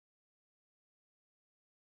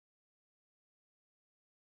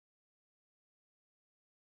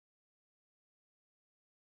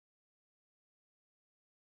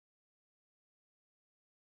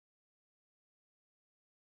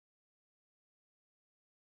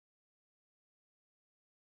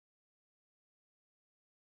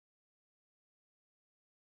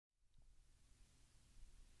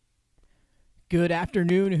Good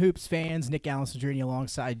afternoon, Hoops fans. Nick Allison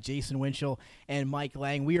alongside Jason Winchell and Mike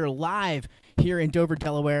Lang. We are live here in Dover,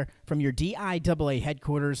 Delaware from your DIAA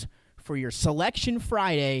headquarters for your Selection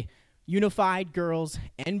Friday Unified Girls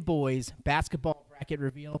and Boys Basketball Bracket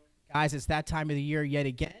Reveal. Guys, it's that time of the year yet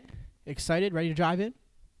again. Excited? Ready to dive in?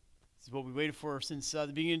 This is what we waited for since the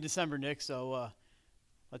beginning of December, Nick, so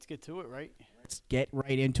let's get to it, right? Let's get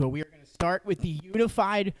right into it. We are going to start with the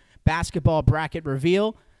Unified Basketball Bracket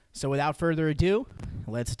Reveal. So without further ado,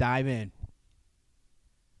 let's dive in.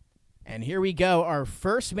 And here we go, our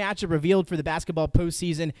first matchup revealed for the basketball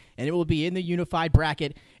postseason, and it will be in the unified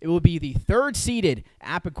bracket. It will be the third-seeded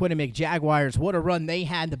Appoquinimink Jaguars. What a run they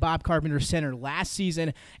had in the Bob Carpenter Center last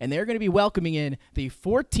season, and they're going to be welcoming in the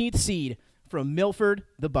 14th seed from Milford,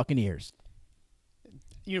 the Buccaneers.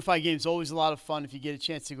 Unified games always a lot of fun. If you get a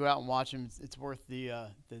chance to go out and watch them, it's worth the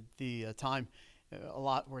time, a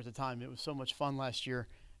lot worth the time. It was so much fun last year.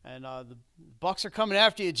 And the Bucs are coming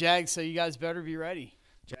after you, Jags, so you guys better be ready.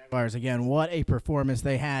 Jaguars, again, what a performance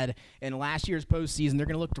they had in last year's postseason. They're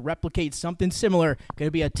going to look to replicate something similar. Going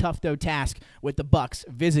to be a tough, though, task with the Bucs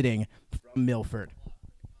visiting from Milford.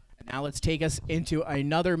 And now let's take us into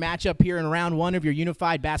another matchup here in round one of your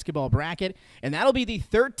unified basketball bracket, and that'll be the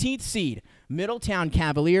 13th seed, Middletown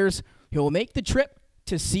Cavaliers, who will make the trip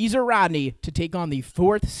to Caesar Rodney to take on the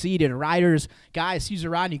fourth-seeded Riders. Guys, Caesar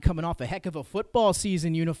Rodney coming off a heck of a football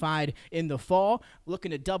season unified in the fall, looking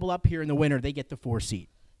to double up here in the winter. They get the 4 seed.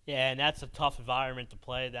 Yeah, and that's a tough environment to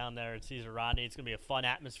play down there at Caesar Rodney. It's going to be a fun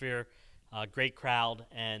atmosphere, great crowd,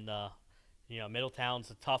 and Middletown's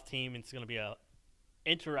a tough team. It's going to be a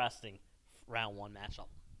interesting round one matchup.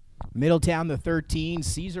 Middletown the 13,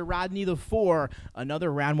 Caesar Rodney the 4,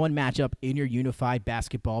 another round one matchup in your unified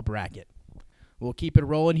basketball bracket. We'll keep it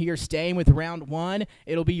rolling here, staying with round one.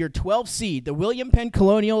 It'll be your 12th seed, the William Penn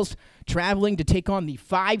Colonials, traveling to take on the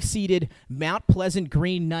 5-seeded Mount Pleasant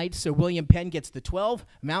Green Knights. So William Penn gets the 12,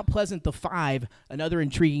 Mount Pleasant the 5, another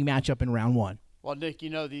intriguing matchup in round one. Well, Nick, you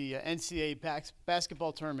know the NCAA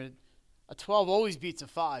basketball tournament, a 12 always beats a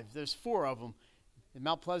 5. There's 4 of them. And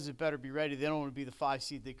Mount Pleasant better be ready. They don't want to be the 5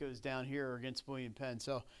 seed that goes down here against William Penn.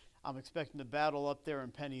 So I'm expecting a battle up there in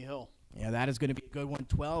Penny Hill. Yeah, that is going to be a good one,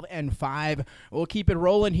 12 and 5. We'll keep it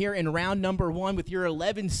rolling here in round number 1 with your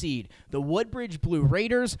 11 seed, the Woodbridge Blue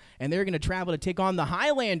Raiders, and they're going to travel to take on the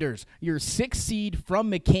Highlanders, your 6 seed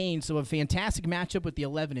from McCain. So a fantastic matchup with the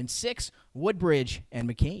 11 and 6, Woodbridge and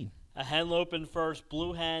McCain. A Henlopen first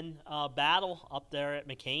Blue Hen battle up there at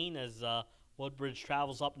McCain as Woodbridge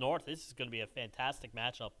travels up north. This is going to be a fantastic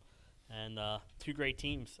matchup. And 2 great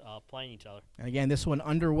teams playing each other. And again, this one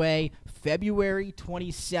underway February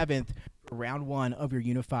 27th for round 1 of your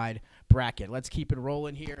unified bracket. Let's keep it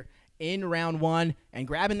rolling here in round 1. And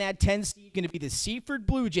grabbing that 10 seed going to be the Seaford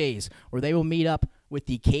Blue Jays, where they will meet up with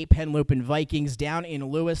the Cape Henlopen Vikings down in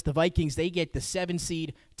Lewis. The Vikings, they get the 7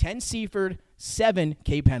 seed, 10 Seaford, 7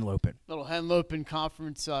 Cape Henlopen. Little Henlopen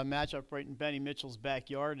conference matchup right in Benny Mitchell's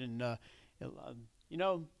backyard. And,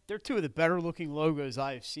 they're 2 of the better-looking logos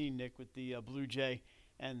I have seen, Nick, with the Blue Jay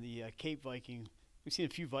and the Cape Viking. We've seen a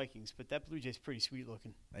few Vikings, but that Blue Jay's pretty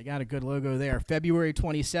sweet-looking. They got a good logo there. February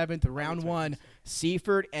 27th, round 1,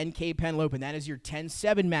 Seaford and Cape Henlopen. That is your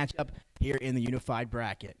 10-7 matchup here in the unified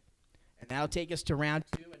bracket. And that'll take us to round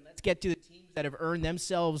 2, and let's get to the teams that have earned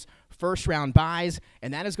themselves first-round buys,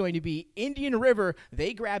 and that is going to be Indian River.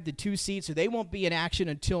 They grabbed the 2 seed, so they won't be in action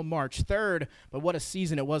until March 3rd, but what a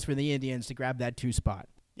season it was for the Indians to grab that 2 spot.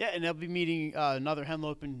 Yeah, and they'll be meeting another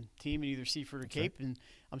Henlopen team in either Seaford or Cape, and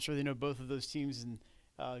I'm sure they know both of those teams.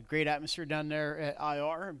 And great atmosphere down there at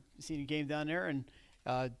IR. I've seen a game down there, and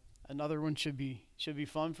another one should be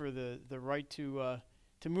fun for the right to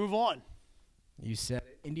move on. You said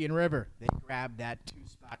it. Indian River. They grabbed that 2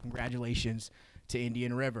 spot. Congratulations to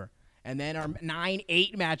Indian River. And then our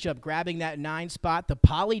 9-8 matchup, grabbing that 9 spot, the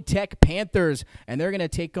Polytech Panthers. And they're going to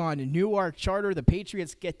take on Newark Charter. The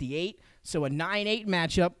Patriots get the 8. So a 9-8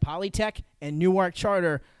 matchup, Polytech and Newark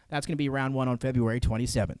Charter. That's going to be round 1 on February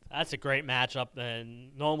 27th. That's a great matchup.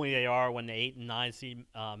 And normally they are when the 8 and 9 seed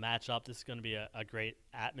match up. This is going to be a great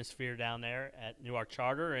atmosphere down there at Newark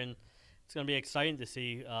Charter. And it's going to be exciting to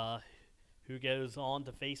see who goes on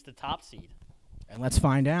to face the top seed. And let's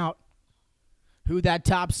find out who that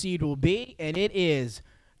top seed will be, and it is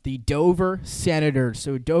the Dover Senators.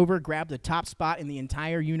 So Dover grabbed the top spot in the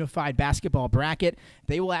entire unified basketball bracket.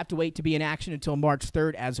 They will have to wait to be in action until March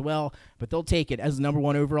 3rd as well, but they'll take it as the number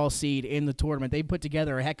 1 overall seed in the tournament. They put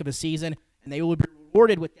together a heck of a season, and they will be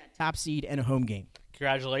rewarded with that top seed and a home game.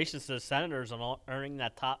 Congratulations to the Senators on earning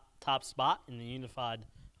that top spot in the unified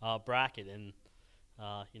bracket, and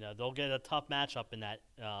they'll get a tough matchup in that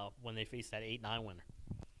when they face that 8-9 winner.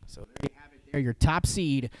 So there you have it. They are your top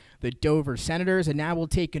seed, the Dover Senators. And now we'll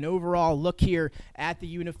take an overall look here at the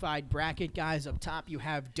unified bracket. Guys, up top you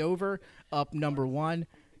have Dover up number 1.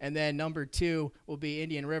 And then number 2 will be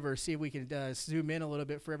Indian River. See if we can zoom in a little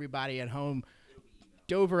bit for everybody at home.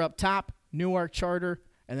 Dover up top, Newark Charter.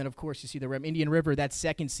 And then, of course, you see the Indian River, that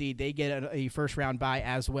second seed, they get a first-round bye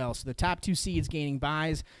as well. So the top 2 seeds gaining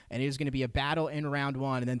byes, and it is going to be a battle in round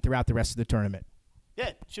 1 and then throughout the rest of the tournament. Yeah,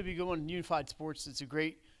 it should be a good one. Unified sports, it's a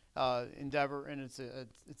great endeavor, and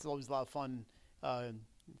it's always a lot of fun.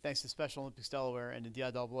 Thanks to Special Olympics Delaware and the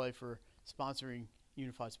DIAA for sponsoring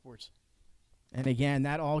unified sports. And again,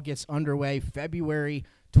 that all gets underway February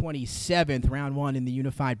 27th, round 1 in the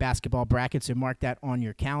unified basketball bracket. So mark that on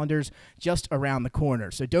your calendars, just around the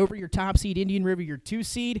corner. So Dover, your top seed, Indian River, your 2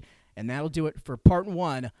 seed, and that'll do it for part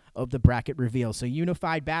 1 of the bracket reveal. So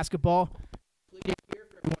unified basketball completed here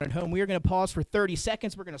for everyone at home. We are going to pause for 30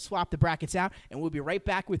 seconds. We're going to swap the brackets out, and we'll be right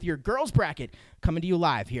back with your girls bracket coming to you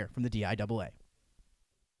live here from the DIAA.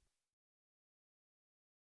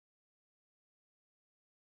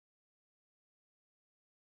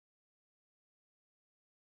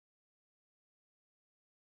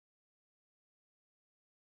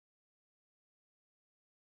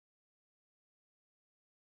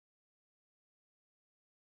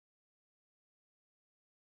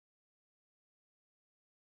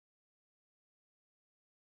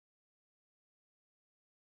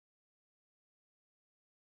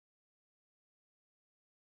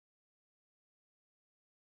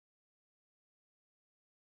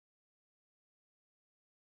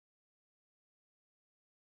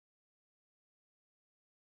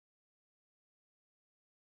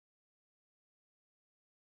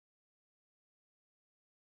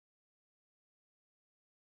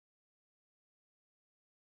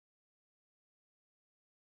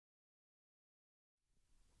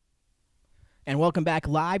 And welcome back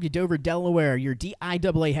live to Dover, Delaware, your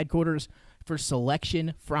DIAA headquarters for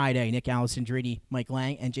Selection Friday. Nick Alessandrini, Mike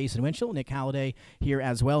Lang, and Jason Winchell. Nick Halliday here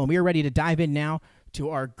as well. And we are ready to dive in now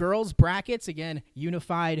to our girls' brackets. Again,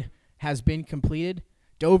 unified has been completed.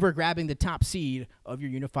 Dover grabbing the top seed of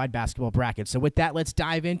your unified basketball bracket. So with that, let's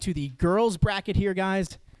dive into the girls' bracket here,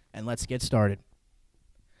 guys, and let's get started.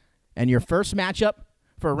 And your first matchup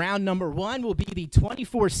for round number 1 will be the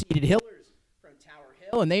 24-seeded Hillers from Tower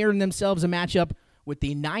Hill, and they earn themselves a matchup with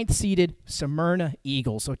the 9th-seeded Smyrna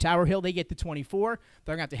Eagles. So Tower Hill, they get the 24.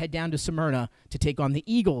 They're going to have to head down to Smyrna to take on the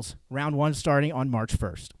Eagles, round 1 starting on March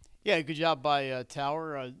 1st. Yeah, good job by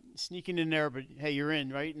Tower sneaking in there, but hey, you're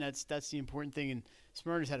in, right? And that's the important thing. And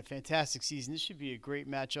Smyrna's had a fantastic season. This should be a great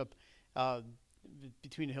matchup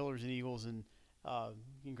between the Hillers and Eagles. And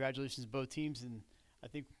congratulations to both teams. And I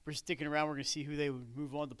think we're sticking around. We're going to see who they would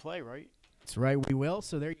move on to play, right? That's right, we will.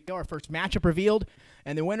 So there you go, our first matchup revealed.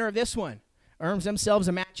 And the winner of this one earns themselves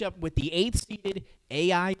a matchup with the 8th-seeded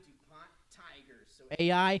AI DuPont Tigers. So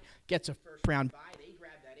AI gets a first-round bye. They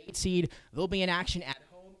grab that 8th seed. They'll be in action at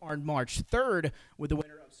home on March 3rd with the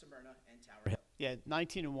winner of Smyrna and Tower Hill. Yeah,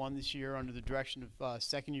 19-1 this year under the direction of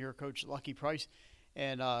second-year coach Lucky Price.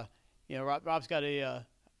 And, Rob's got a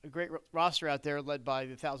great roster out there led by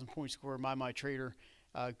the 1,000-point scorer, My Trader.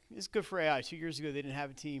 It's good for AI. 2 years ago, they didn't have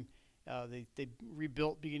a team. They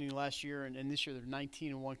rebuilt beginning of last year, and this year they're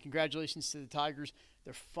 19-1. Congratulations to the Tigers.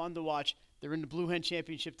 They're fun to watch. They're in the Blue Hen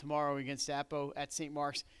Championship tomorrow against Appo at St.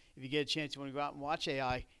 Mark's. If you get a chance, you want to go out and watch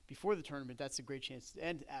AI before the tournament, that's a great chance.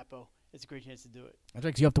 And Appo, it's a great chance to do it. That's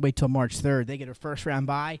right, 'cause you have to wait till March 3rd. They get a first-round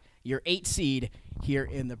bye, your 8th seed here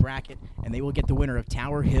in the bracket, and they will get the winner of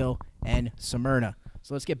Tower Hill and Smyrna.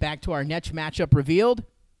 So let's get back to our next matchup revealed,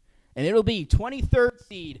 and it'll be 23rd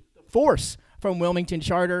seed, the Force from Wilmington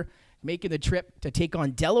Charter, making the trip to take on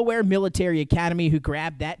Delaware Military Academy, who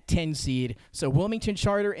grabbed that 10 seed. So Wilmington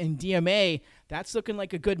Charter and DMA, that's looking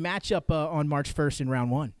like a good matchup on March 1st in round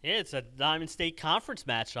 1. Yeah, it's a Diamond State Conference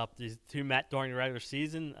matchup. These two met during the regular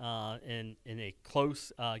season in a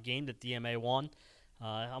close game that DMA won.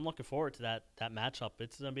 I'm looking forward to that matchup.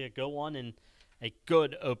 It's going to be a good one and a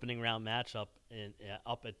good opening round matchup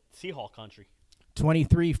up at Seahawk Country.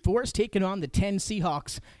 23 Force taking on the 10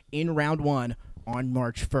 Seahawks in round 1 on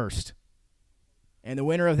March 1st. And the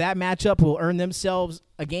winner of that matchup will earn themselves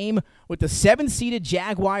a game with the 7th-seeded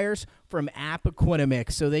Jaguars from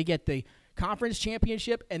Appoquinimink. So they get the conference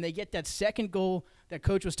championship, and they get that second goal that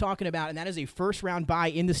Coach was talking about, and that is a first-round bye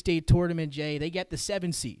in the state tournament, Jay. They get the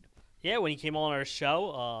 7th seed. Yeah, when he came on our show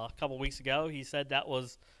a couple weeks ago, he said that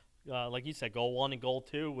was, like you said, goal 1 and goal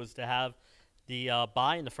 2 was to have the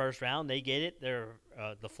bye in the first round. They get it. They're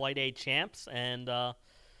the Flight A champs, and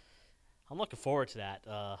I'm looking forward to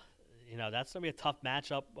that. that's going to be a tough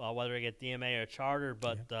matchup, whether they get DMA or Charter.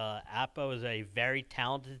 But Appo is a very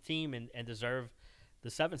talented team and deserve the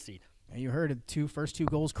 7th seed. And you heard it, first two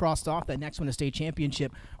goals crossed off. That next one, a state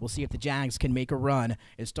championship. We'll see if the Jags can make a run.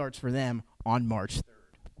 It starts for them on March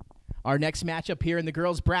 3rd. Our next matchup here in the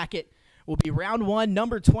girls' bracket will be round 1,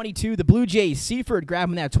 number 22, the Blue Jays. Seaford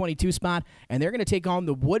grabbing that 22 spot, and they're going to take on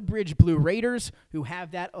the Woodbridge Blue Raiders, who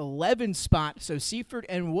have that 11 spot. So Seaford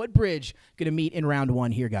and Woodbridge going to meet in round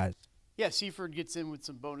 1 here, guys. Yeah, Seaford gets in with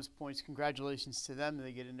some bonus points. Congratulations to them.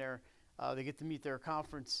 They get in there. They get to meet their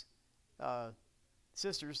conference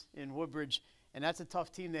sisters in Woodbridge, and that's a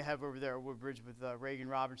tough team they have over there at Woodbridge with Reagan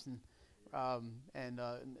Robertson, and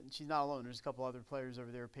she's not alone. There's a couple other players over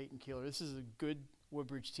there, Peyton Keeler. This is a good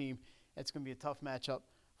Woodbridge team. It's going to be a tough matchup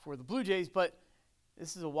for the Blue Jays, but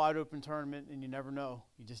this is a wide-open tournament, and you never know.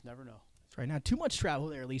 You just never know. That's right. Not too much travel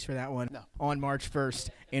there, at least for that one, No. on March 1st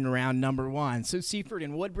in round number 1. So Seaford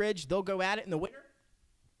and Woodbridge, they'll go at it, and the winner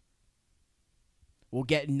will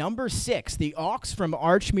get number 6, the Auks from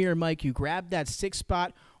Archmere. Mike, you grabbed that 6th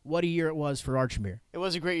spot. What a year it was for Archmere. It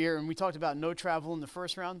was a great year, and we talked about no travel in the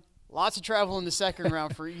first round. Lots of travel in the second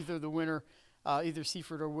round for either the winner, either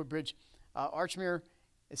Seaford or Woodbridge. Archmere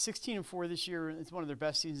is 16-4 this year. It's one of their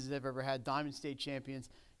best seasons they've ever had. Diamond State champions.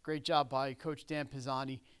 Great job by Coach Dan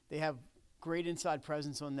Pisani. They have great inside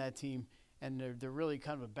presence on that team, and they're really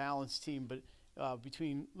kind of a balanced team. But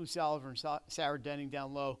between Lucy Oliver and Sarah Denning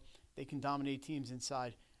down low, they can dominate teams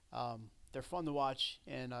inside. They're fun to watch,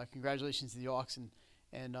 and congratulations to the Auks,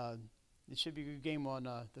 and it should be a good game on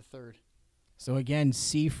the 3rd. So again,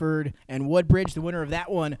 Seaford and Woodbridge, the winner of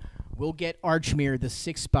that one, will get Archmere the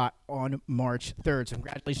 6th spot on March 3rd. So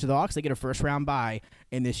congratulations to the Hawks. They get a first-round bye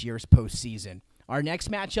in this year's postseason. Our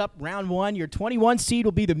next matchup, round 1, your 21 seed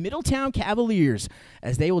will be the Middletown Cavaliers,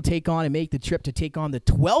 as they will take on and make the trip to take on the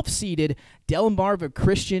 12th-seeded Delmarva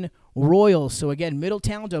Christian Royals. So again,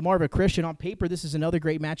 Middletown, Delmarva Christian. On paper, this is another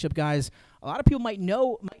great matchup, guys. A lot of people might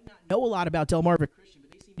not know a lot about Delmarva Christian,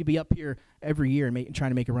 but they seem to be up here every year and trying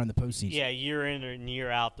to make a run in the postseason. Yeah, year in and year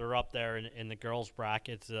out, they're up there in the girls'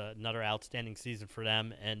 brackets. Another outstanding season for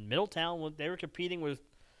them. And Middletown, they were competing with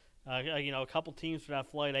a couple teams for that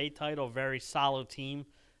Flight A title. Very solid team.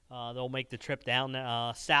 They'll make the trip down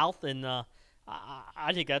south, and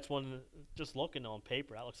I think that's one. Just looking on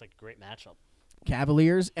paper, that looks like a great matchup.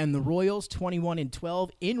 Cavaliers and the Royals, 21-12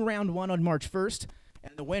 in round 1 on March 1st,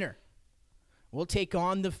 and the winner will take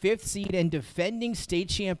on the 5th seed and defending state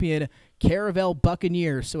champion Caravel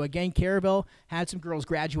Buccaneers. So again, Caravel had some girls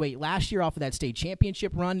graduate last year off of that state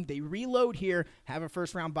championship run. They reload here, have a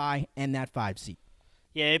first-round bye, and that 5 seed.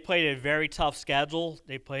 Yeah, they played a very tough schedule.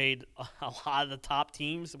 They played a lot of the top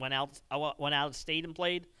teams, went out of state and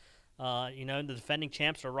played. The defending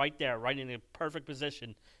champs are right there, right in the perfect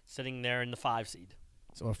position, sitting there in the 5 seed.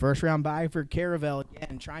 So a first-round bye for Caravel,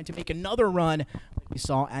 again, trying to make another run like we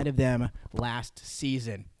saw out of them last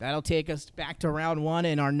season. That'll take us back to round 1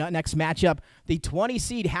 in our next matchup. The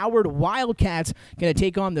 20-seed Howard Wildcats going to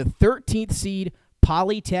take on the 13th seed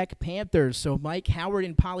Polytech Panthers. So Mike, Howard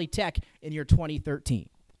and Polytech in your 2013.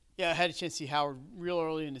 Yeah, I had a chance to see Howard real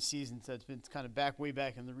early in the season, so it's been kind of way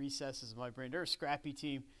back in the recesses of my brain. They're a scrappy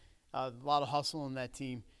team, a lot of hustle on that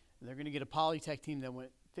team. And they're going to get a Polytech team that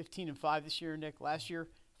went 15-5 this year, Nick. Last year,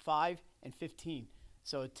 5-15.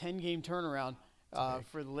 So a 10-game turnaround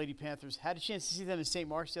for the Lady Panthers. Had a chance to see them in St.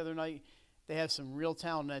 Mark's the other night. They have some real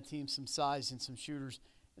talent on that team, some size and some shooters,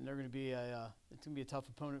 and they're going to be it's going to be a tough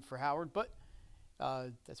opponent for Howard. But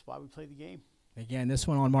that's why we play the game. Again, this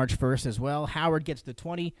one on March 1st as well. Howard gets the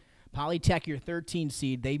 20. Polytech, your 13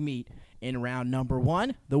 seed. They meet in round number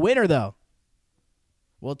 1. The winner, though,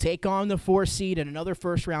 will take on the 4 seed and another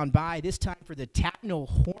first-round bye, this time for the Tatnall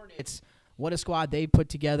Hornets. What a squad they put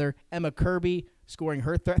together. Emma Kirby scoring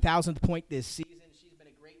her 1,000th point this season. She's been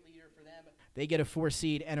a great leader for them. They get a 4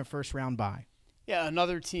 seed and a first-round bye. Yeah,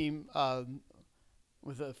 another team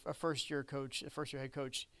with a first-year head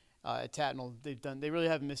coach at Tatnall. They really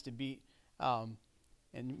haven't missed a beat.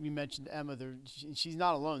 And we mentioned Emma. She's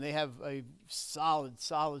not alone. They have a solid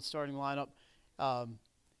starting lineup.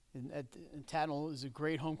 And Tatnall is a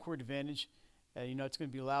great home court advantage. It's going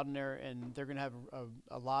to be loud in there, and they're going to have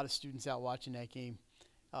a lot of students out watching that game.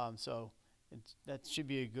 So that should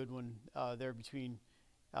be a good one there between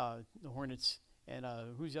the Hornets and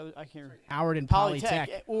who's the other? I can't remember. Howard and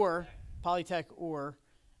Polytech. Polytech or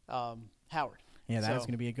Howard. Yeah, that's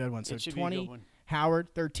going to be a good one. So it should 20, be a good one.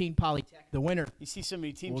 Howard, 13, Polytech. The winner. You see so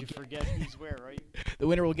many teams, you forget who's where, right? The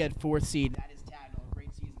winner will get 4th seed. That is Tatnall. A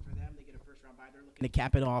great season for them. They get a first-round bye. They're looking to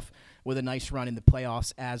cap it off with a nice run in the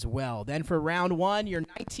playoffs as well. Then for round 1, your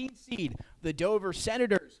 19th seed, the Dover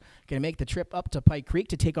Senators, going to make the trip up to Pike Creek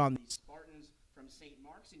to take on the Spartans from St.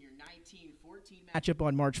 Mark's in your 19-14 matchup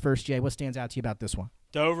on March 1st. Jay, what stands out to you about this one?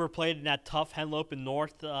 Dover played in that tough Henlopen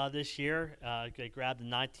North this year. They grabbed the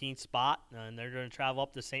 19th spot, and they're going to travel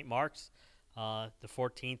up to St. Mark's, the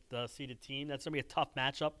 14th seeded team. That's going to be a tough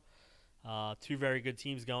matchup. Two very good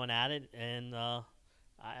teams going at it, and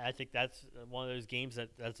I think that's one of those games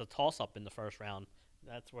that's a toss-up in the first round.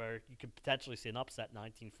 That's where you could potentially see an upset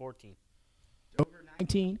 19-14. Dover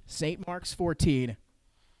 19, St. Mark's 14.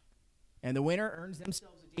 And the winner earns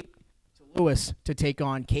themselves a date to Lewis to take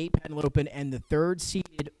on Cape Henlopen and the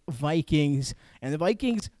third-seeded Vikings. And the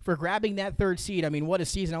Vikings, for grabbing that third seed, I mean, what a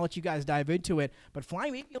season. I'll let you guys dive into it. But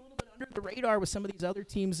flying maybe a little bit under the radar with some of these other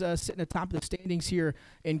teams sitting at the top of the standings here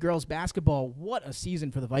in girls basketball. What a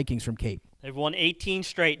season for the Vikings from Cape. They've won 18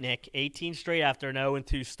 straight, Nick. 18 straight after an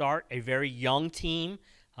 0-2 start. A very young team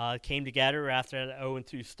came together after an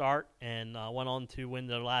 0-2 start and went on to win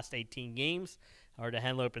their last 18 games, are the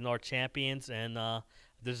Henlopen North champions, and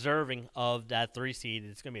deserving of that 3 seed.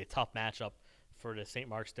 It's going to be a tough matchup for the St.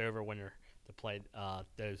 Mark's Dover winner to play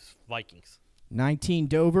those Vikings. 19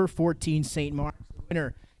 Dover, 14 St. Mark's. The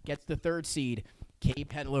winner gets the 3rd seed,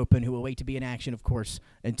 Cape Henlopen, who will wait to be in action, of course,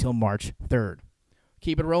 until March 3rd.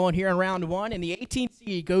 Keep it rolling here in round 1, and the 18th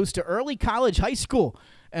seed goes to Early College High School,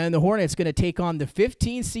 and the Hornets going to take on the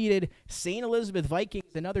 15-seeded St. Elizabeth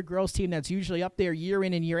Vikings, another girls team that's usually up there year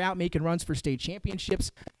in and year out, making runs for state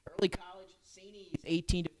championships. Early College, St. E's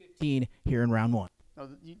 18-15 here in round 1. Now,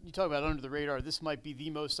 you talk about under the radar. This might be the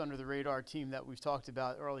most under the radar team that we've talked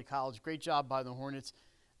about. Early College, great job by the Hornets.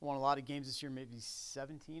 Won a lot of games this year, maybe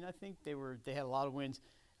 17, I think. They had a lot of wins.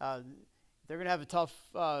 They're going to have a tough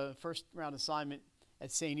first round assignment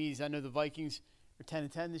at St. E's. I know the Vikings are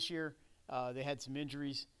 10-10 this year. They had some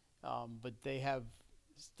injuries, but they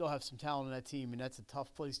still have some talent on that team, and that's a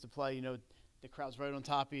tough place to play. You know, the crowd's right on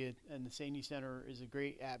top of you, and the St. E's Center is a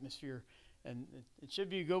great atmosphere, and it should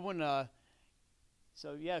be a good one.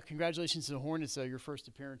 So, yeah, congratulations to the Hornets, your first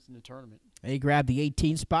appearance in the tournament. They grabbed the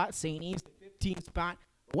 18 spot, St. E's the 15 spot.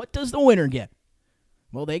 What does the winner get?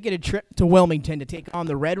 Well, they get a trip to Wilmington to take on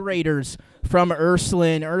the Red Raiders from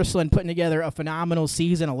Ursuline. Ursuline putting together a phenomenal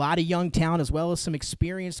season, a lot of young talent as well as some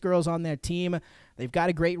experienced girls on that team. They've got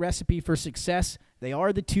a great recipe for success. They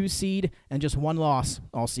are the 2 seed and just 1 loss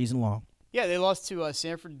all season long. Yeah, they lost to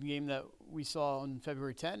Sanford in the game that we saw on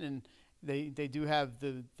February 10, and they do have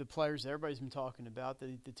the players that everybody's been talking about,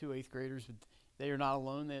 the 2 8th graders. But they are not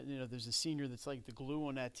alone. There's a senior that's like the glue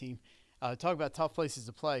on that team. Talk about tough places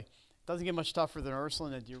to play. Doesn't get much tougher than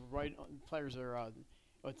Ursuline. And you're right. Players are.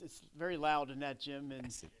 It's very loud in that gym,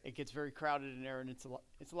 and it gets very crowded in there, and it's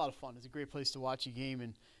a lot of fun. It's a great place to watch a game,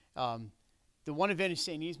 and the one advantage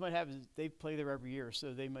St. E's might have is they play there every year,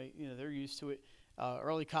 so they might they're used to it.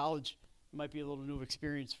 Early College might be a little new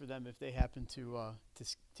experience for them if they happen to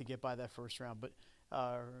get by that first round. But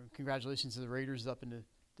congratulations to the Raiders up in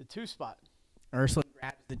the 2 spot. Ursuline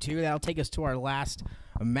grabs the 2. That'll take us to our last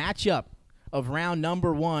matchup of round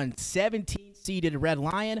number 1. 17-seeded Red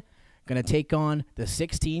Lion going to take on the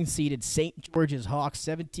 16-seeded St. George's Hawks.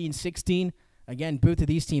 17-16. Again, both of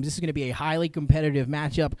these teams, this is going to be a highly competitive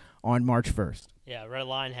matchup on March 1st. Yeah, Red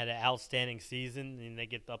Lion had an outstanding season, and they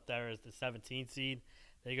get up there as the 17th seed.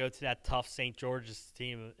 They go to that tough St. George's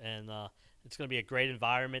team, and it's going to be a great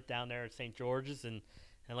environment down there at St. George's. And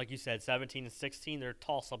like you said, 17 and 16, they're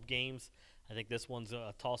toss-up games. I think this one's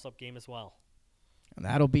a toss-up game as well. And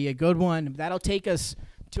that'll be a good one. That'll take us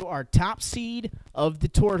to our top seed of the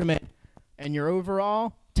tournament. And your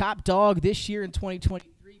overall top dog this year in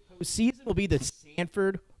 2023 postseason will be the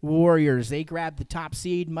Sanford Warriors. They grabbed the top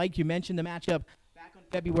seed. Mike, you mentioned the matchup back on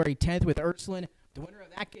February 10th with Ursuline. The winner of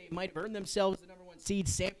that game might have earned themselves the number 1 seed.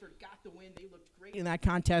 Sanford got the win. They looked great in that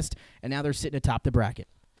contest, and now they're sitting atop the bracket.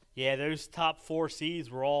 Yeah, those top 4 seeds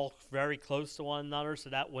were all very close to one another, so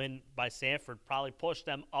that win by Sanford probably pushed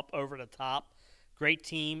them up over the top. Great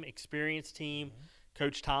team, experienced team. Mm-hmm.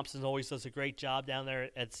 Coach Thompson always does a great job down there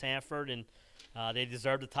at Sanford, and they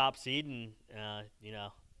deserve the top seed, and,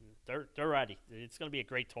 they're ready. It's going to be a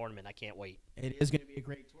great tournament. I can't wait. It is going to be a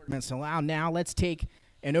great tournament. So now let's take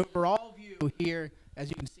an overall view here. As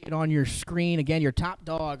you can see it on your screen, again, your top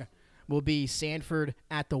dog will be Sanford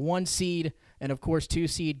at the 1 seed, and, of course, 2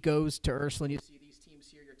 seed goes to Ursuline. You see these teams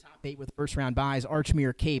here, your top 8 with first-round buys,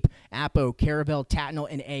 Archmere, Cape, Apo, Caravel, Tatnall,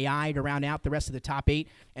 and AI to round out the rest of the top 8.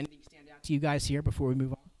 Anything stand out to you guys here before we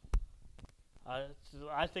move on?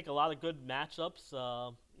 I think a lot of good matchups,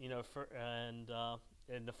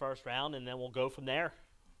 in the first round, and then we'll go from there.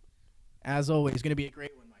 As always, going to be a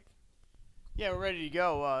great one, Mike. Yeah, we're ready to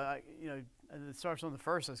go. It starts on the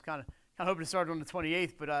 1st. I was kind of hoping to start on the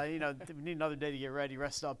 28th, but we need another day to get ready,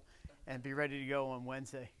 rest up, and be ready to go on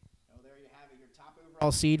Wednesday. Well, there you have it. Your top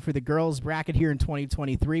overall seed for the girls bracket here in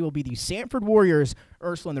 2023 will be the Sanford Warriors.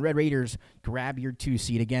 Ursula and the Red Raiders grab your 2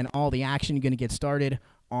 seed. Again, all the action going to get started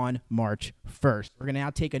on March 1st. We're going to now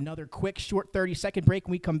take another quick, short 30-second break.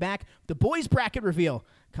 When we come back, the boys bracket reveal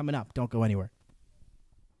coming up. Don't go anywhere.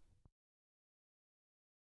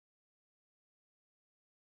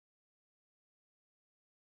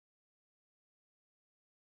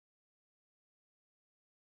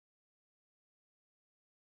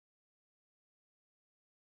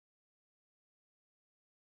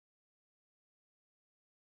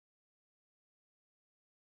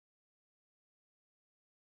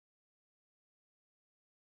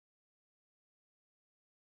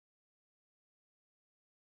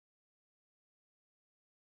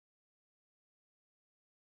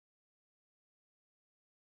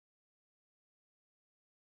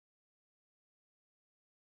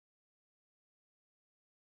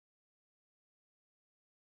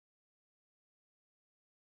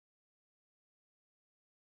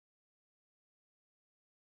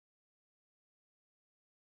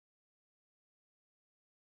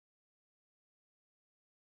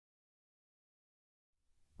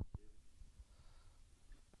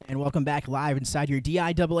 And welcome back live inside your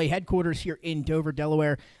DIAA headquarters here in Dover,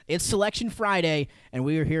 Delaware. It's Selection Friday, and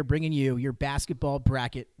we are here bringing you your basketball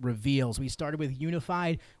bracket reveals. We started with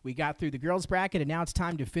Unified. We got through the girls bracket, and now it's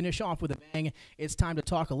time to finish off with a bang. It's time to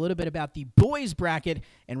talk a little bit about the boys bracket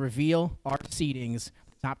and reveal our seedings.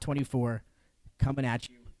 Top 24 coming at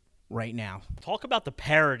you right now. Talk about the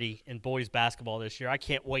parity in boys basketball this year. I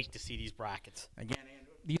can't wait to see these brackets. Again, and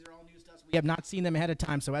these are all news to us. We have not seen them ahead of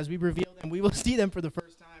time, so as we reveal them, we will see them for the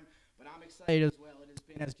first time. But I'm excited as well. It has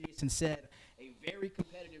been, as Jason said, a very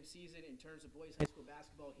competitive season in terms of boys high school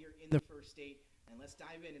basketball here in the first state. And let's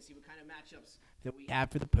dive in and see what kind of matchups that we have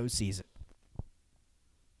for the postseason.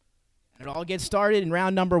 And it all gets started in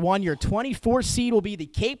round number 1. Your 24 seed will be the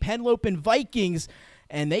Cape Henlopen Vikings,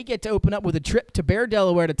 and they get to open up with a trip to Bear,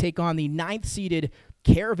 Delaware to take on the 9th-seeded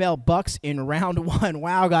Caravel Bucks in round 1.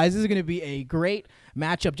 Wow, guys, this is going to be a great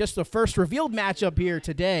matchup. Just the first revealed matchup here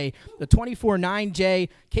today. The 24-9J.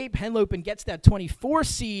 Cape Henlopen gets that 24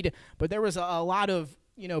 seed, but there was a lot of,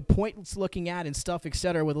 points looking at and stuff, et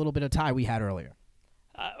cetera, with a little bit of tie we had earlier.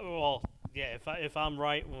 Well, yeah, if I'm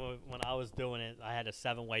right, when I was doing it, I had a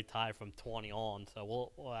 7-way tie from 20 on. So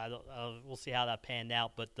we'll see how that panned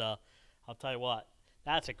out. But I'll tell you what.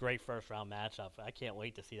 That's a great first-round matchup. I can't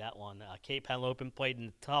wait to see that one. Cape Henlopen played in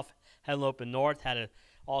the tough Henlopen North,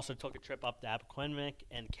 also took a trip up to Appoquinimink,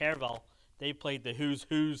 and Caravel, they played the who's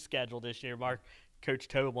schedule this year. Coach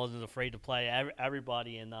Tobin wasn't afraid to play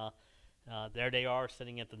everybody, and there they are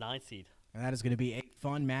sitting at the 9th seed. And that is going to be a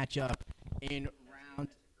fun matchup in round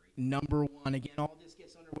number 1. Again, all this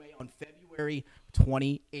gets underway on February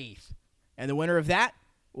 28th. And the winner of that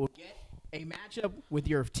will get a matchup with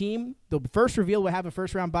your team. The first reveal will have a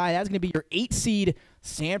first-round bye. That's going to be your 8th-seed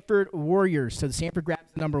Sanford Warriors. So the Sanford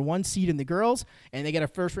grabs the number 1 seed in the girls, and they get a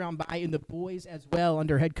first-round bye in the boys as well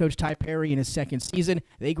under head coach Ty Perry in his second season.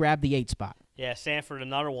 They grab the 8th spot. Yeah, Sanford,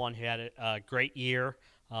 another one who had a great year,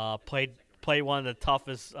 played one of the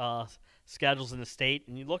toughest schedules in the state.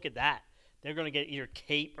 And you look at that. They're going to get either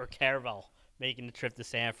Cape or Caravel making the trip to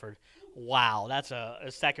Sanford. Wow, that's a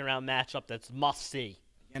second-round matchup that's must-see.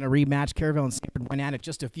 And a rematch. Caravel and Sanford went at it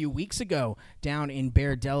just a few weeks ago down in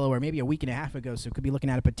Bear, Delaware, maybe a week and a half ago, so could be looking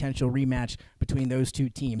at a potential rematch between those two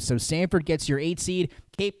teams. So Sanford gets your 8 seed,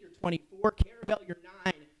 Cape your 24, Caravel your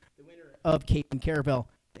 9. The winner of Cape and Caravel,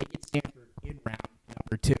 they get Sanford in round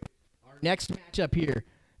number 2. Our next matchup here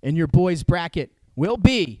in your boys bracket will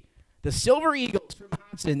be the Silver Eagles from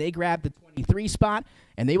Hodson. They grab the 23 spot,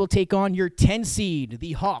 and they will take on your 10 seed,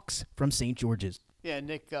 the Hawks from St. George's. Yeah,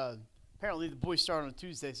 Nick, apparently the boys start on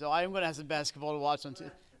Tuesday, so I am going to have some basketball to watch on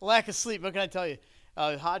Tuesday. Lack of sleep, what can I tell you?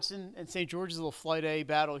 Hodgson and St. George's, a little Flight A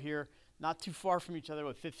battle here. Not too far from each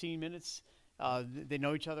other, 15 minutes. They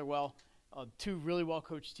know each other well. Two really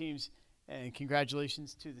well-coached teams, and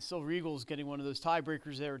congratulations to the Silver Eagles getting one of those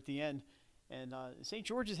tiebreakers there at the end. And St.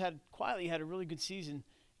 George's quietly had a really good season.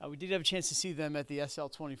 We did have a chance to see them at the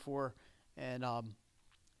SL24, and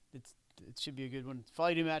it should be a good one.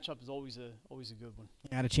 Flight A matchup is always a good one.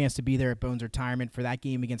 I had a chance to be there at Bones Retirement for that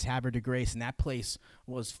game against Havre de Grace, and that place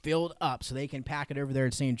was filled up, so they can pack it over there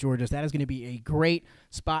at St. George's. That is going to be a great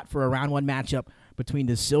spot for a round 1 matchup between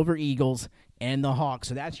the Silver Eagles and the Hawks.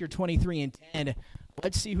 So that's your 23 and 10.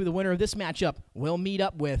 Let's see who the winner of this matchup will meet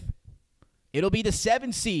up with. It'll be the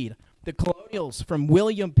 7 seed, the Colonials from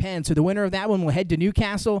William Penn. So the winner of that one will head to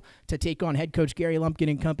Newcastle to take on head coach Gary Lumpkin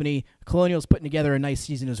and company. Colonials putting together a nice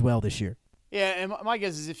season as well this year. Yeah, and my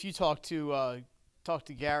guess is if you talk to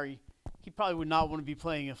Gary he probably would not want to be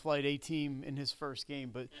playing a Flight A team in his first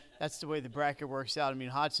game, but that's the way the bracket works out. I mean,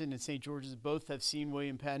 Hodgson and St. George's both have seen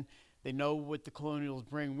William Penn. They know what the Colonials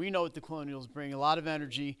bring. We know what the Colonials bring, a lot of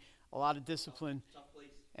energy, a lot of discipline,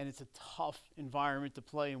 and it's a tough environment to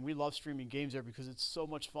play, and we love streaming games there because it's so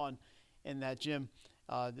much fun in that gym.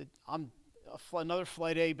 Another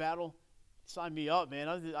Flight A battle, sign me up,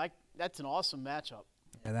 man. That's an awesome matchup.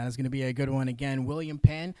 Yeah, that is going to be a good one. Again, William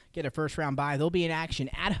Penn get a first-round bye. They'll be in action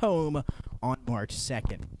at home on March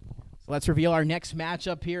 2nd. So let's reveal our next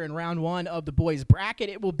matchup here in round 1 of the boys' bracket.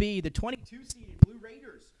 It will be the 22-seeded Blue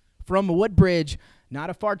Raiders from Woodbridge.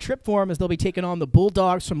 Not a far trip for them as they'll be taking on the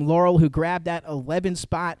Bulldogs from Laurel, who grabbed that 11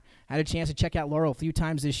 spot. Had a chance to check out Laurel a few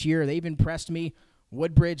times this year. They've impressed me.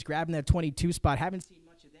 Woodbridge grabbing that 22 spot. Haven't seen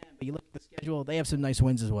much of them, but you look at the schedule, they have some nice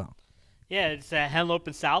wins as well. Yeah, it's a Henlope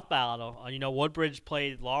and South battle. Woodbridge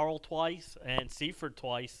played Laurel twice and Seaford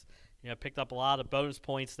twice. Picked up a lot of bonus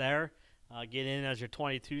points there. Get in as your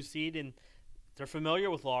 22 seed, and they're familiar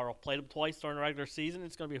with Laurel. Played them twice during the regular season.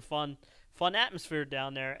 It's going to be a fun atmosphere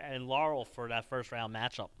down there in Laurel for that first round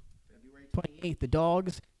matchup. February 28th, the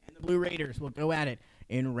Dogs and the Blue Raiders will go at it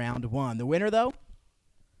in round 1. The winner, though,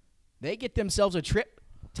 they get themselves a trip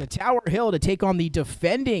to Tower Hill to take on the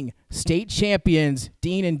defending state champions,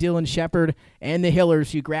 Dean and Dylan Shepard, and the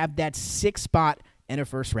Hillers, who grabbed that 6th spot and a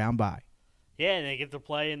first-round bye. Yeah, and they get to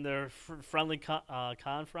play in their friendly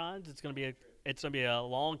conference. It's going to be a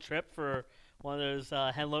long trip for one of those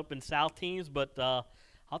Henlope and South teams, but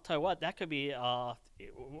I'll tell you what, that could be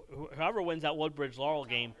whoever wins that Woodbridge Laurel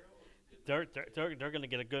game. They're going to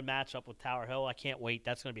get a good matchup with Tower Hill. I can't wait.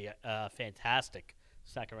 That's going to be a fantastic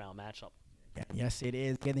second-round matchup. Yeah, yes, it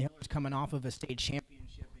is. Again, the Hillers coming off of a state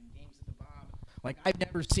championship in games at the Bob like I've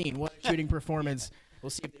never seen. What a shooting performance. We'll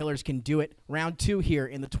see if the Hillers can do it. Round 2 here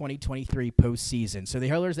in the 2023 postseason. So the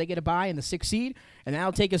Hillers, they get a bye in the 6th seed, and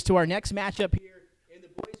that'll take us to our next matchup here in the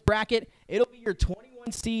boys bracket. It'll be your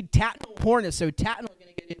 21 seed Tatnall Hornets. So Tatnall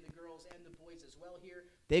going to get in the girls and the boys as well here.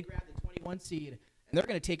 They grab the 21 seed, and they're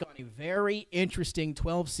going to take on a very interesting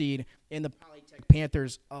 12 seed in the Polytech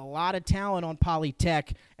Panthers. A lot of talent on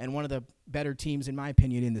Polytech, and one of the better teams, in my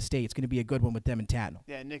opinion, in the state. It's going to be a good one with them and Tatnall.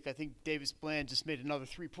 Yeah, Nick, I think Davis Bland just made another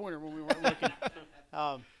three-pointer when we weren't looking.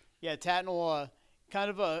 Tatnall, kind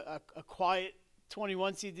of a quiet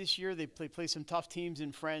 21 seed this year. They play some tough teams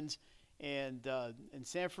in Friends and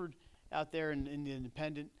Sanford out there in the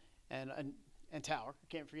Independent and Tower. I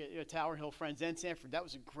can't forget Tower Hill, Friends, and Sanford. That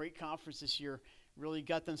was a great conference this year. Really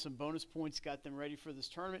got them some bonus points, got them ready for this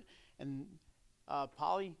tournament. And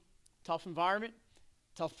Poly, tough environment,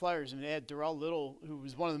 tough players. I mean, they had Darrell Little, who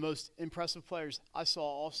was one of the most impressive players I saw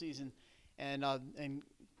all season, and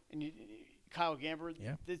Kyle Gamber.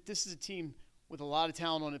 Yeah. This is a team with a lot of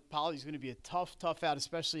talent on it. Poly's going to be a tough out,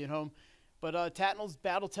 especially at home. But Tatnall's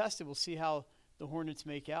battle tested. We'll see how the Hornets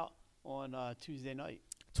make out on Tuesday night.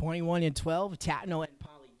 21-12, Tatnall and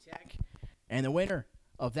Polytech. And the winner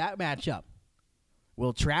of that matchup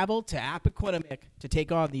will travel to Appoquinimink to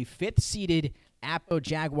take on the 5th-seeded Appo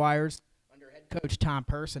Jaguars under head coach Tom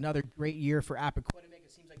Purse. Another great year for Appoquinimink.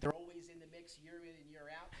 It seems like they're always in the mix year in and year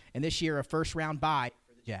out. And this year, a first-round bye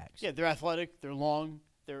for the Jags. Yeah, they're athletic, they're long,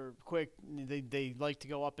 they're quick. They like to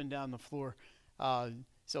go up and down the floor.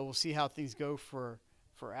 So we'll see how things go for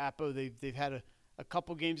Appo. They've had a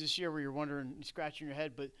couple games this year where you're wondering, scratching your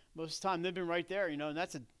head, but most of the time they've been right there, and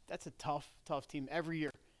that's a tough team every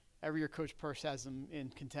year. Every year Coach Purse has them in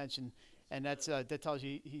contention, and that tells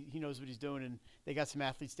you he knows what he's doing, and they got some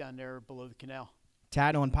athletes down there below the canal.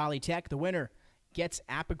 Tatnall and Polytech, the winner gets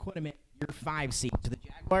Appoquinimink, your 5 seed. To the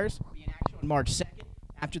Jaguars will be in action on March 2nd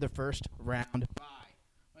after the first round bye.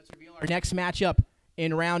 Let's reveal our next matchup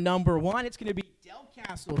in round number 1. It's going to be Del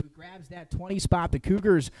Castle who grabs that 20 spot. The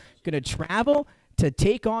Cougars going to travel to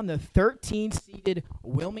take on the 13-seeded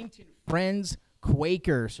Wilmington Friends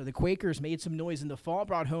Quakers. So the Quakers made some noise in the fall,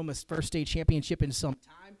 brought home a first state championship in some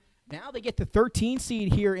time. Now they get the 13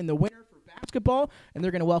 seed here in the winter for basketball, and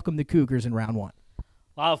they're going to welcome the Cougars in round 1.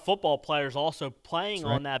 A lot of football players also playing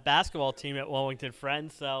on that basketball team at Wilmington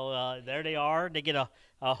Friends. So there they are. They get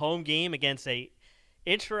a home game against a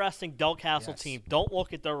interesting Del Castle team. Don't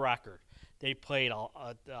look at their record. They played a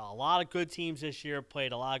lot of good teams this year,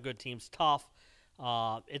 played a lot of good teams tough.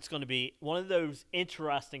 It's going to be one of those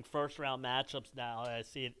interesting first-round matchups now. I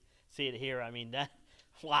see it here. I mean,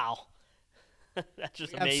 wow. That's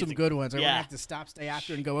just amazing. Have some good ones. We're going to have to stay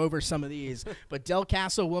after and go over some of these. But Del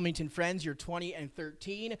Castle, Wilmington Friends, you're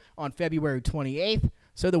 20-13 on February 28th.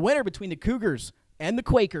 So the winner between the Cougars and the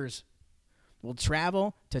Quakers will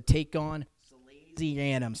travel to take on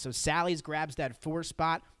Salesianum. So Sally's grabs that 4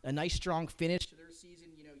 spot, a nice strong finish to their season.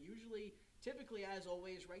 Usually typically, as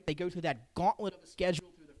always, right, they go through that gauntlet of a schedule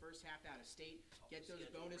through the first half out of state, get those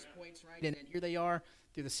bonus points, right, and then here they are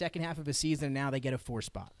through the second half of a season, and now they get a 4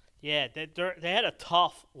 spot. Yeah, they had a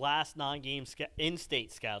tough last 9-game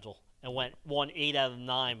in-state schedule and won 8 out of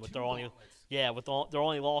 9 with their only their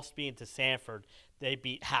only loss being to Sanford. They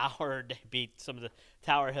beat Howard, they beat some of the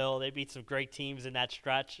Tower Hill, they beat some great teams in that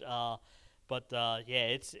stretch.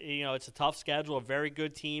 It's it's a tough schedule, a very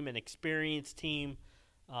good team, an experienced team.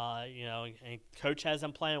 And coach has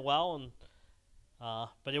them playing well, and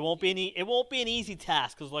but it won't be an easy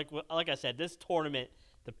task because like I said, this tournament,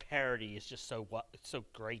 the parity is just so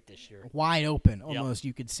great this year. Wide open, almost,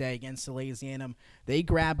 you could say, against Salesianum. They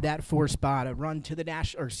grabbed that 4 spot, a run to the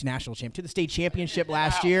to the state championship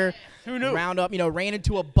last year. Who knew? Round up, ran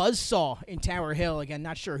into a buzzsaw in Tower Hill. Again,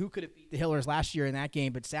 not sure who could have beat the Hillers last year in that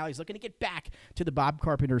game, but Sally's looking to get back to the Bob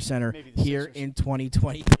Carpenter Center here Sixers. in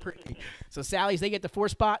 2023. So Sally's, they get the 4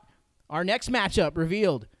 spot. Our next matchup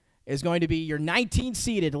revealed is going to be your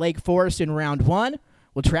 19-seeded Lake Forest in round 1.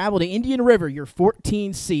 Will travel to Indian River, your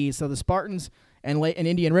 14 seed. So the Spartans and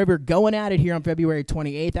Indian River going at it here on February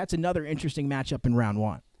 28th. That's another interesting matchup in round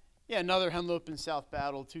 1. Yeah, another Henlopen and South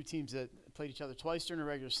battle. 2 teams that played each other twice during the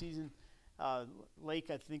regular season. Lake,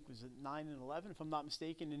 I think, was at 9-11, if I'm not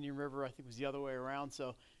mistaken. Indian River, I think, was the other way around.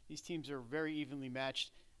 So these teams are very evenly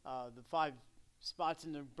matched. The 5 spots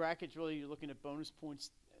in the brackets, really, you're looking at bonus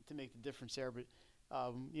points to make the difference there. But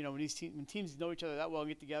when teams know each other that well and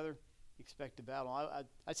get together, expect a battle.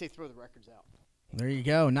 I'd say throw the records out. There you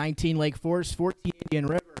go. 19 Lake Forest, 14 Indian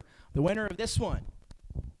River. The winner of this one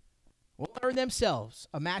will earn themselves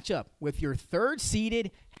a matchup with your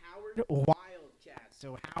 3rd-seeded Howard Wildcats.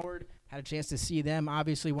 So Howard had a chance to see them,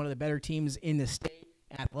 obviously one of the better teams in the state.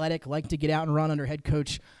 Athletic, like to get out and run under head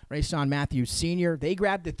coach Rayson Matthews Sr. They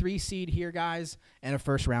grabbed the 3 seed here, guys, and a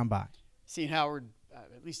first-round bye. Seen Howard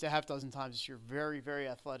at least a half dozen times this year. Very, very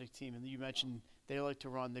athletic team. And you mentioned they like to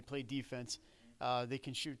run. They play defense. They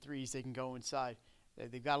can shoot threes. They can go inside.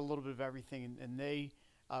 They've got a little bit of everything, and they've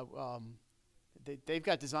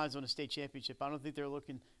got designs on a state championship. I don't think they're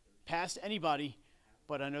looking past anybody,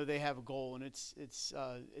 but I know they have a goal, and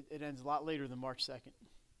it ends a lot later than March 2nd.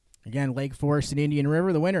 Again, Lake Forest and Indian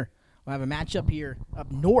River, the winner. We'll have a matchup here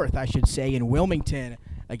up north, I should say, in Wilmington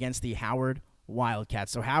against the Howard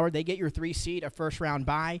Wildcats. So Howard, they get your 3 seed, a first-round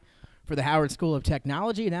bye for the Howard School of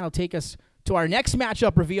Technology, and that'll take us to our next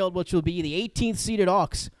matchup revealed, which will be the 18th-seeded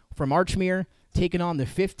Hawks from Archmere taking on the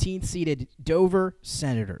 15th-seeded Dover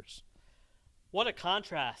Senators. What a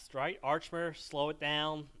contrast, right? Archmere, slow it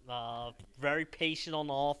down, very patient on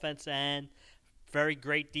the offense end, very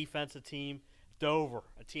great defensive team. Dover,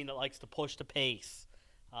 a team that likes to push the pace.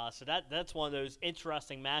 So that's one of those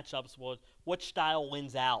interesting matchups. What style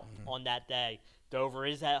wins out on that day? Dover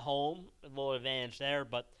is at home, a little advantage there,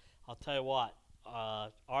 but I'll tell you what,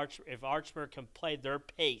 if Archmere can play their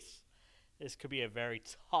pace, this could be a very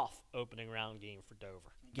tough opening round game for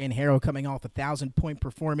Dover. Again, Harrow coming off a 1,000-point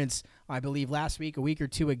performance, I believe, last week, a week or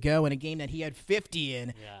 2 ago, in a game that he had 50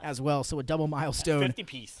 in as well. So a double milestone.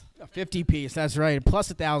 50-piece. A 50-piece, that's right. Plus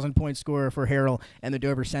a 1,000-point scorer for Harrell and the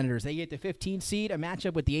Dover Senators. They get the 15th seed, a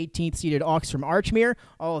matchup with the 18th-seeded Hawks from Archmere.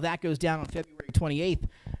 All of that goes down on February 28th.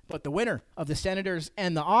 But the winner of the Senators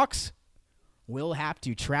and the Hawks will have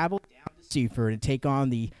to travel down to Seaford and take on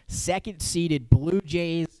the 2nd-seeded Blue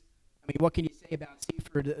Jays. I mean, what can you say about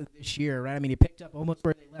Seaford this year, right? I mean, he picked up almost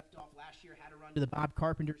where they left off last year, had to run to the Bob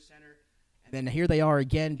Carpenter Center. And then here they are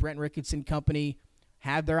again, Brent Ricketson Company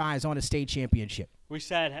had their eyes on a state championship. We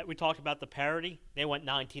talked about the parity. They went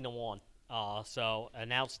 19-1. So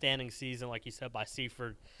an outstanding season, like you said, by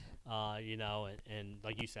Seaford. And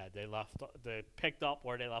like you said, they picked up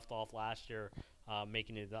where they left off last year,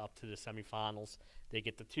 making it up to the semifinals. They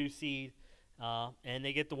get the 2 seed. And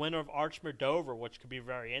they get the winner of Archmere Dover, which could be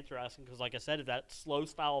very interesting because, like I said, if that slow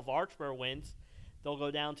style of Archmere wins, they'll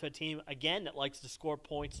go down to a team, again, that likes to score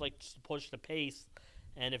points, likes to push the pace.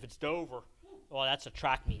 And if it's Dover, well, that's a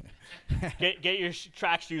track meet. Get your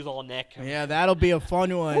track shoes on, Nick. Yeah, that'll be a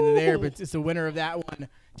fun one there, but it's the winner of that one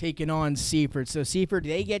taking on Seaford. So Seaford,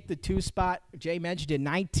 they get the 2 spot. Jay mentioned it,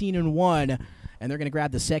 19-1, and they're going to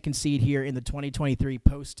grab the 2nd seed here in the 2023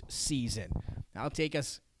 postseason. That'll take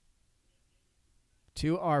us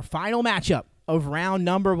to our final matchup of round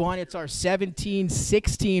number 1. It's our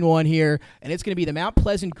 17-16 one here, and it's going to be the Mount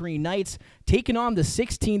Pleasant Green Knights taking on the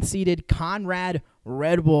 16th-seeded Conrad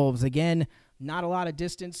Red Wolves. Again, not a lot of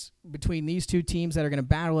distance between these 2 teams that are going to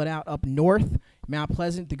battle it out up north. Mount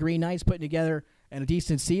Pleasant, the Green Knights, putting together a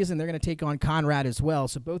decent season. They're going to take on Conrad as well.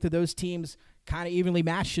 So both of those teams kind of evenly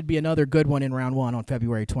matched. Should be another good one in round 1 on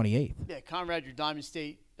February 28th. Yeah, Conrad, your Diamond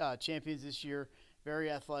State champions this year.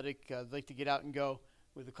 very athletic. Like to get out and go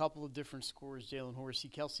with a couple of different scorers, Jalen Horsey,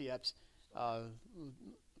 Kelsey Epps.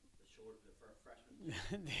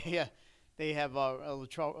 Yeah, they have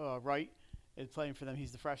Wright is playing for them.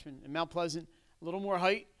 He's the freshman. And Mount Pleasant, a little more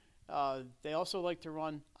height. They also like to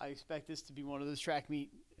run. I expect this to be one of those track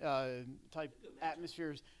meet type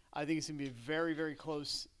atmospheres. I think it's going to be a very, very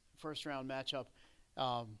close first-round matchup.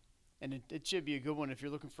 And it should be a good one if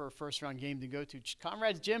you're looking for a first-round game to go to.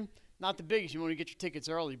 Conrad's Gym, not the biggest. You want to get your tickets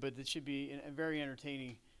early, but it should be a very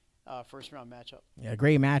entertaining first-round matchup. Yeah,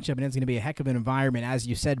 great matchup, and it's going to be a heck of an environment, as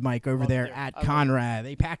you said, Mike, over there at Conrad.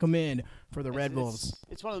 They pack them in for the Red Wolves.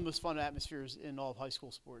 It's one of the most fun atmospheres in all of high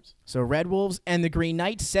school sports. So Red Wolves and the Green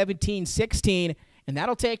Knights, 17-16, and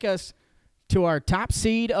that'll take us to our top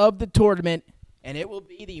seed of the tournament, and it will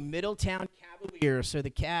be the Middletown Cavaliers. So the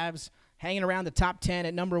Cavs hanging around the top 10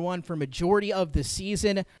 at number 1 for majority of the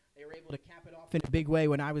season. They were able to cap it off in a big way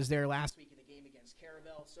when I was there last week in the game against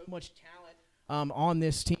Caravel. So much talent on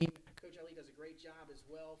this team. Coach Ali does a great job as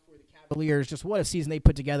well for the Cavaliers. Just what a season they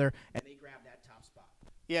put together, and they grabbed that top spot.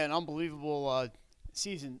 Yeah, an unbelievable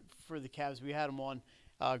season for the Cavs. We had them on.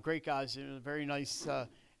 Great guys. Very nice,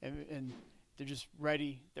 and they're just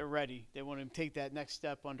ready. They're ready. They want to take that next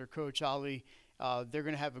step under Coach Ali. They're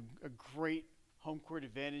going to have a great home court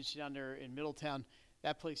advantage down there in Middletown.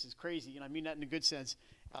 That place is crazy, and I mean that in a good sense.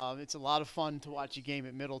 It's a lot of fun to watch a game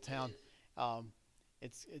at Middletown.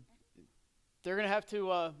 They're going to have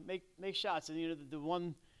to make shots. And the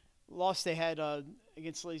one loss they had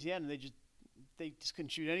against Louisiana, they just couldn't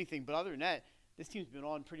shoot anything. But other than that, this team's been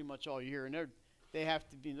on pretty much all year, and they're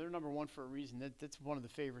number 1 for a reason. That's one of the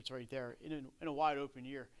favorites right there in a wide open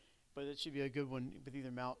year. But it should be a good one with either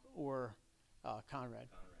Mount or Conrad.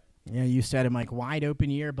 Yeah, you said it, Mike. Wide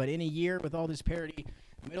open year, but in a year with all this parity,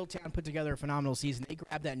 Middletown put together a phenomenal season. They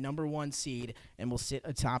grabbed that number 1 seed and will sit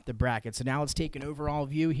atop the bracket. So now let's take an overall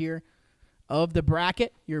view here of the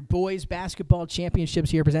bracket. Your boys basketball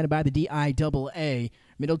championships here presented by the DIAA.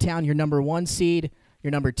 Middletown, your number 1 seed.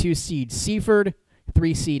 Your number 2 seed, Seaford.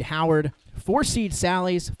 3 seed, Howard. 4 seed,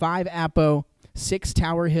 Sally's. 5, Appo. 6,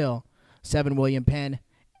 Tower Hill. 7, William Penn.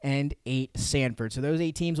 And 8, Sanford. So those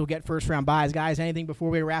 8 teams will get first-round byes. Guys, anything before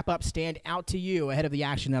we wrap up stand out to you ahead of the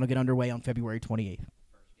action that'll get underway on February 28th?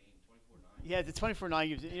 Yeah, the 24-9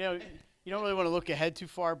 gives you don't really want to look ahead too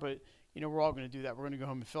far, but we're all going to do that. We're going to go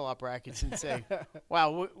home and fill out brackets and say,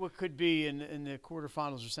 wow, what could be in the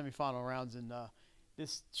quarterfinals or semifinal rounds, and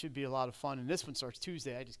this should be a lot of fun. And this one starts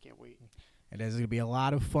Tuesday. I just can't wait. It is going to be a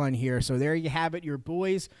lot of fun here. So there you have it, your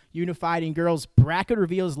boys unified and girls bracket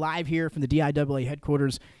reveals live here from the DIAA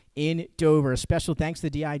headquarters in Dover. A special thanks to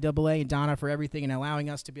the DIAA and Donna for everything and allowing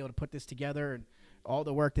us to be able to put this together and all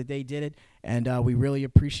the work that they did it. And we really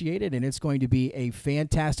appreciate it, and it's going to be a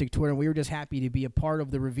fantastic tournament. We were just happy to be a part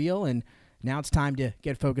of the reveal, and now it's time to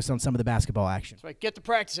get focused on some of the basketball action. That's right. Get to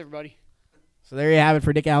practice, everybody. So there you have it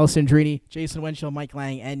for Nick Alessandrini, Jason Winchell, Mike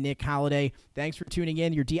Lang, and Nick Holliday. Thanks for tuning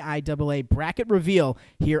in. Your DIAA bracket reveal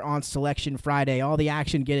here on Selection Friday. All the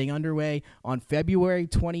action getting underway on February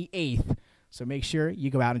 28th. So make sure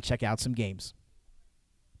you go out and check out some games.